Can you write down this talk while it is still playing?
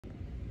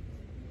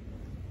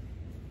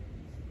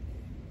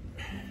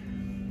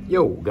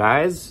Yo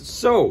guys,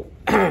 so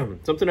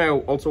something I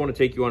also want to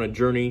take you on a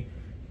journey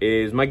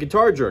is my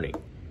guitar journey.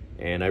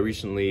 And I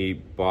recently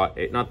bought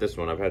it, not this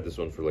one, I've had this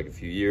one for like a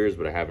few years,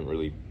 but I haven't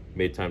really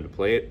made time to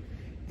play it.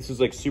 This is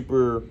like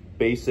super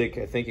basic.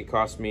 I think it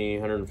cost me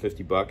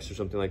 150 bucks or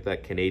something like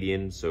that,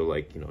 Canadian, so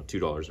like, you know,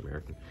 $2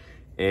 American.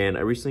 And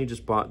I recently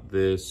just bought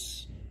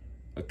this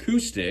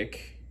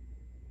acoustic,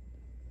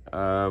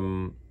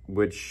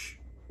 which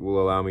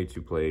will allow me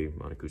to play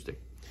on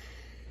acoustic.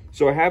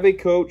 So I have a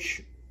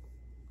coach,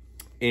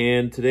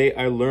 and today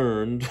I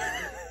learned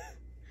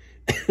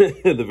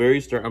at the very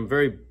start, I'm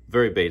very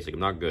basic, I'm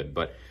not good,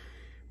 but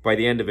by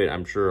the end of it,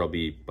 I'm sure I'll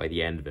be, by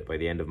the end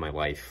of my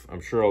life, I'm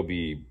sure I'll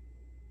be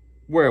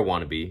where I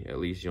want to be, at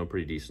least, you know,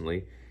 pretty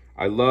decently.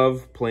 I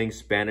love playing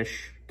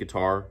Spanish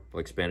guitar,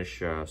 like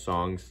Spanish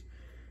songs.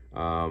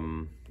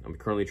 I'm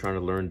currently trying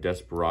to learn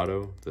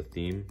Desperado, the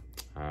theme.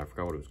 I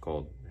forgot what it was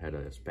called, it had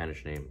a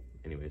Spanish name,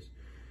 anyways.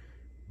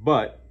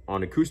 But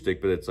on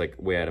acoustic, but it's like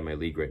way out of my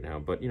league right now.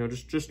 But, you know,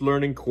 just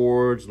learning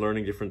chords,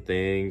 learning different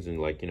things,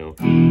 and like, you know,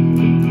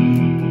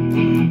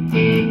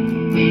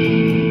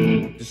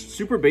 just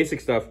super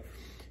basic stuff.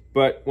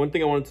 But one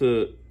thing I wanted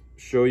to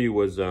show you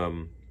was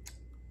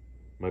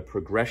my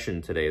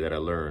progression today that I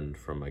learned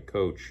from my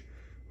coach,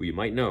 who you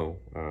might know.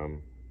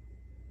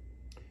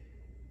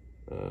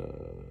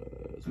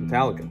 It's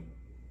Metallica.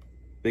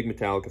 Big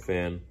Metallica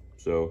fan.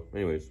 So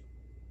anyways,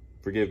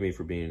 forgive me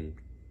for being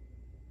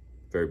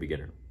very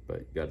beginner, but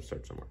you got to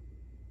start somewhere.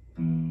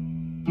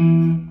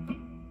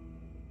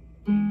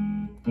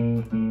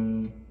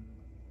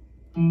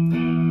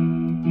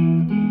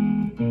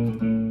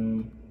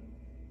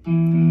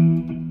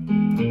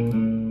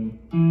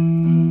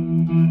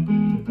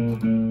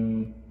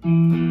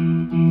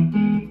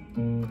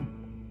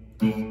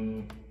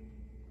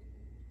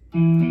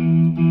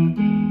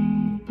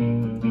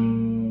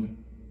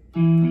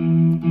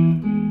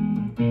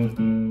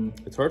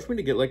 It's hard for me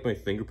to get like my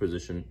finger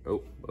position.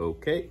 Oh,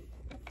 okay.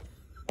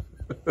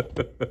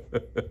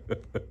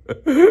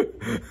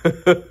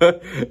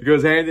 It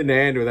goes hand in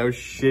hand with how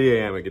shitty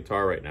I am at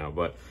guitar right now,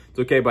 but it's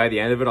okay. By the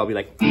end of it, I'll be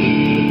like, you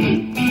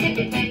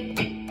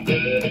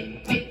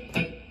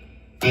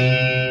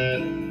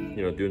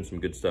know, doing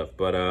some good stuff.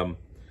 But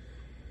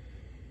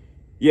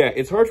yeah,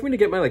 it's hard for me to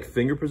get my like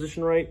finger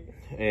position right,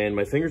 and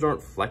my fingers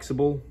aren't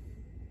flexible.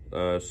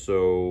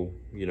 So,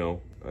 you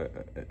know,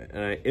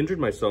 I injured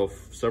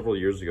myself several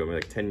years ago, maybe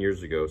like 10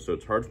 years ago. So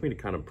it's hard for me to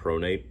kind of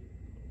pronate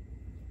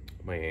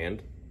my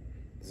hand.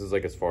 This is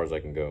like as far as I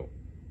can go.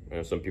 I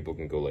know some people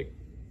can go like,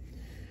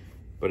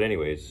 but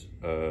anyways,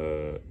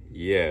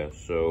 yeah,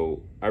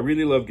 so I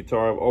really love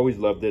guitar. I've always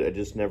loved it. I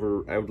just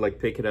never, I would like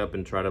pick it up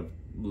and try to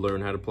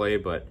learn how to play,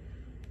 but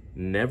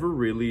never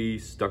really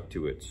stuck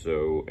to it.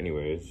 So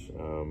anyways,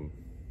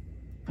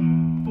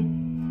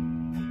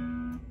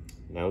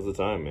 now's the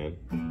time, man.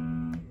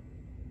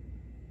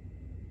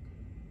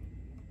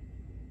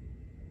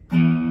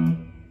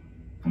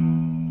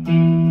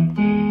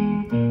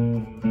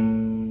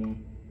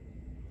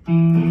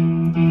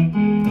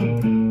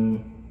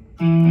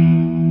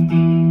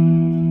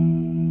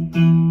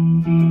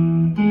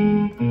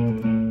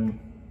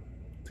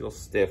 It's all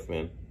stiff,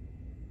 man.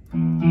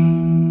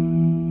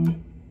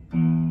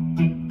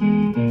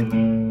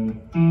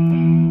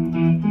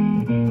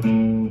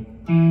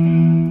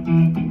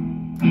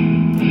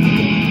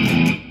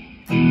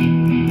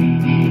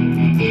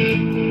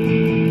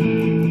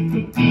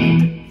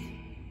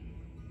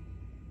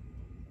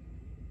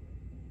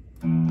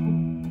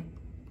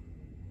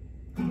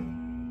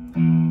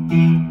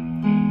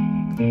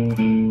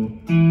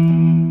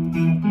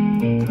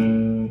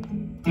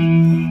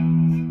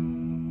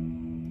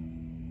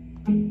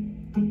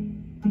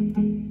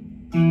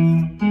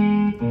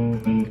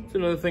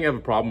 Another thing I have a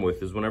problem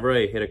with is whenever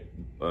I hit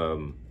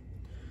a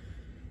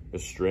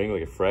string,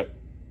 like a fret,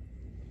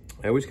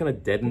 I always kind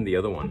of deaden the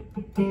other one.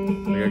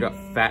 Like I got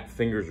fat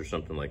fingers or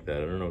something like that.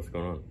 I don't know what's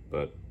going on.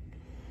 But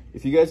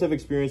if you guys have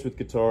experience with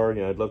guitar,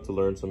 you know, I'd love to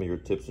learn some of your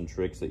tips and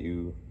tricks that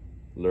you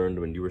learned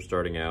when you were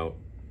starting out.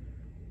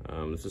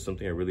 This is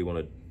something I really want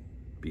to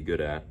be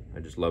good at. I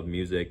just love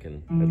music,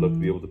 and I'd love to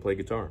be able to play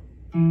guitar.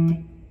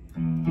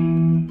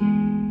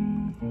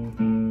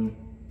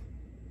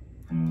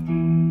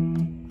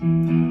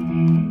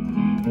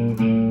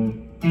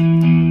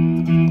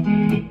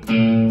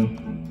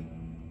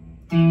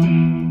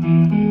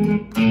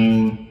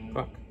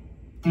 Fuck.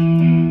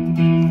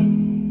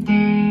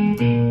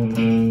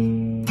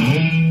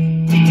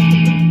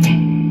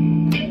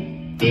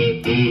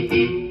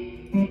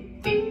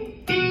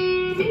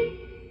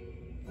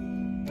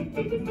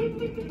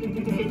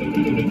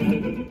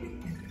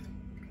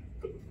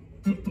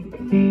 I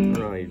don't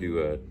know how you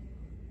do,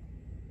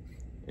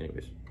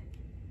 anyways.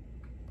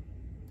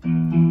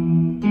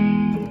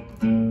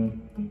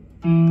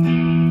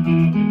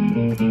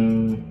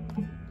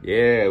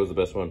 Yeah, it was the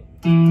best one.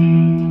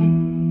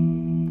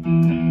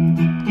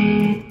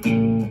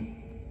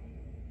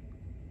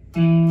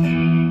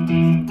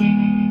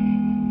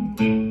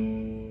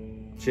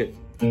 Shit.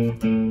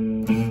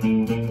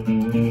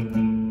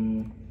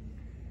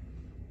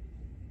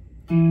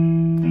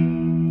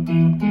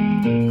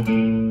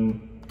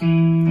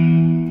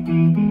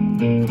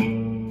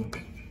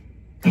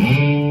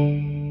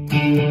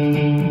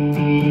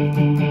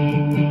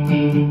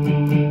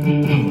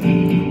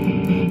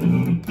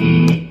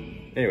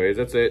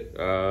 anyways, that's it.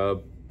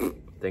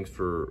 Thanks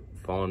for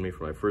following me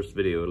for my first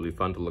video. It'll be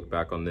fun to look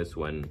back on this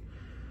when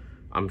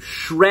I'm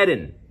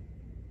shredding,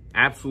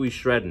 absolutely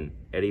shredding,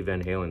 Eddie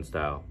Van Halen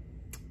style.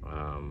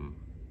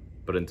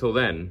 But until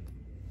then,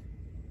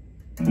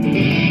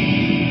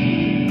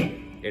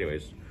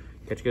 anyways,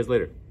 catch you guys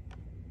later.